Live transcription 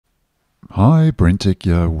Hi, BrenTech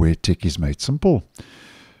here, where tech is made simple.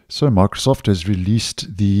 So Microsoft has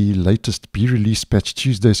released the latest Be-Release Patch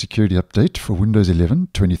Tuesday security update for Windows 11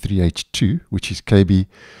 23H2, which is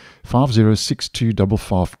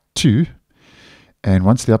KB5062552. And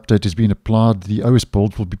once the update has been applied, the OS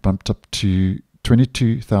build will be bumped up to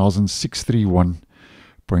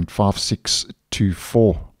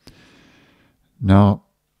 22,631.5624. Now,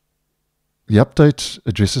 the update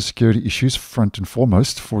addresses security issues front and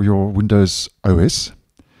foremost for your Windows OS.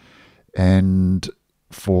 And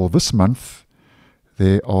for this month,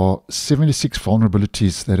 there are 76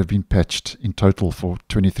 vulnerabilities that have been patched in total for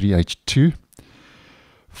 23H2.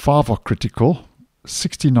 5 are critical,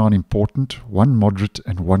 69 important, 1 moderate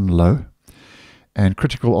and 1 low. And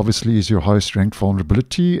critical obviously is your highest ranked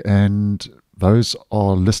vulnerability, and those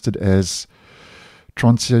are listed as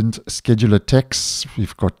transient schedule attacks.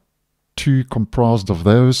 We've got 2 comprised of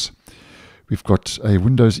those. We've got a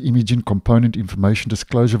Windows imaging component information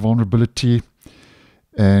disclosure vulnerability,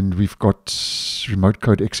 and we've got remote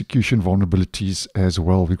code execution vulnerabilities as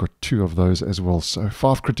well. We've got 2 of those as well. So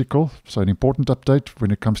 5 critical, so an important update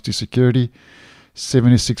when it comes to security.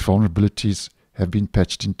 76 vulnerabilities have been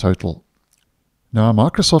patched in total. Now,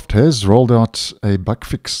 Microsoft has rolled out a bug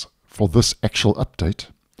fix for this actual update,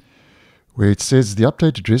 where it says the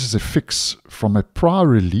update addresses a fix from a prior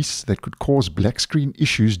release that could cause black screen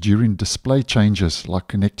issues during display changes, like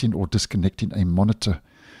connecting or disconnecting a monitor.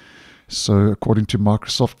 So according to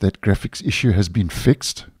Microsoft, that graphics issue has been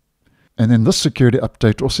fixed. And then this security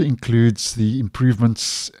update also includes the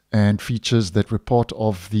improvements and features that were part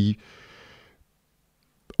of the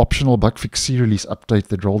optional bug fix C-release update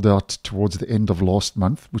that rolled out towards the end of last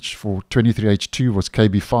month, which for 23H2 was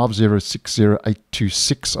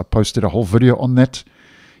KB5062552. I posted a whole video on that.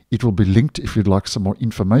 It will be linked if you'd like some more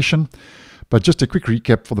information. But just a quick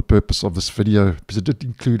recap for the purpose of this video, because it did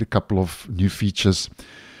include a couple of new features.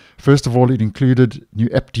 First of all, it included new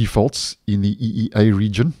app defaults in the EEA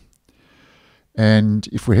region. And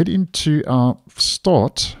if we head into our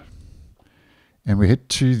start and we head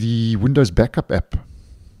to the Windows Backup app,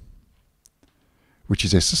 which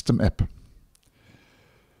is a system app,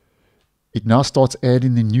 it now starts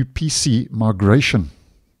adding the new PC migration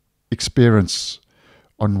experience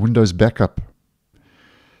on Windows Backup.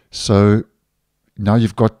 So now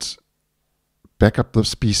you've got backup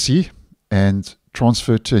this PC and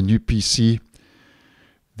transfer to a new PC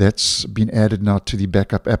that's been added now to the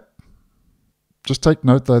backup app. Just take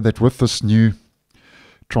note though that with this new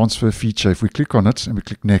transfer feature, if we click on it and we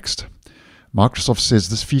click next, Microsoft says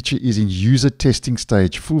this feature is in user testing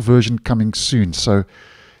stage, full version coming soon. So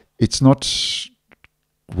it's not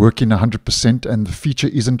working 100% and the feature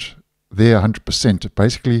isn't there 100%.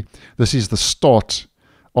 Basically, this is the start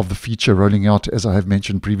of the feature rolling out, as I have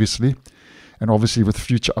mentioned previously. And obviously with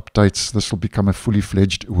future updates, this will become a fully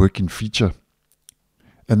fledged working feature.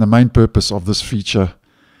 And the main purpose of this feature,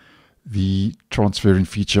 the transferring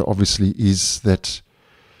feature, obviously is that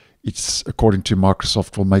it's, according to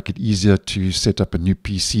Microsoft, will make it easier to set up a new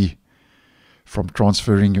PC from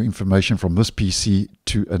transferring your information from this PC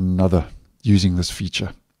to another using this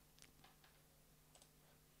feature.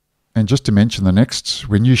 And just to mention the next,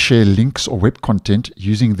 when you share links or web content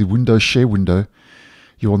using the Windows Share window,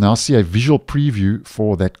 you will now see a visual preview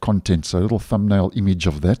for that content, so a little thumbnail image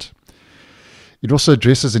of that. It also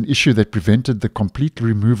addresses an issue that prevented the complete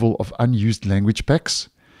removal of unused language packs,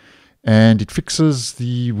 and it fixes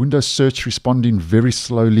the Windows search responding very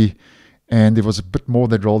slowly, and there was a bit more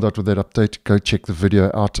that rolled out with that update. Go check the video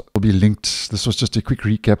out. It will be linked. This was just a quick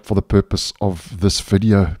recap for the purpose of this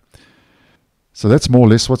video. So that's more or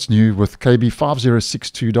less what's new with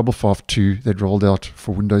KB5062552 that rolled out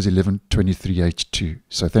for Windows 11 23H2.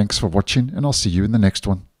 So thanks for watching, and I'll see you in the next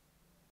one.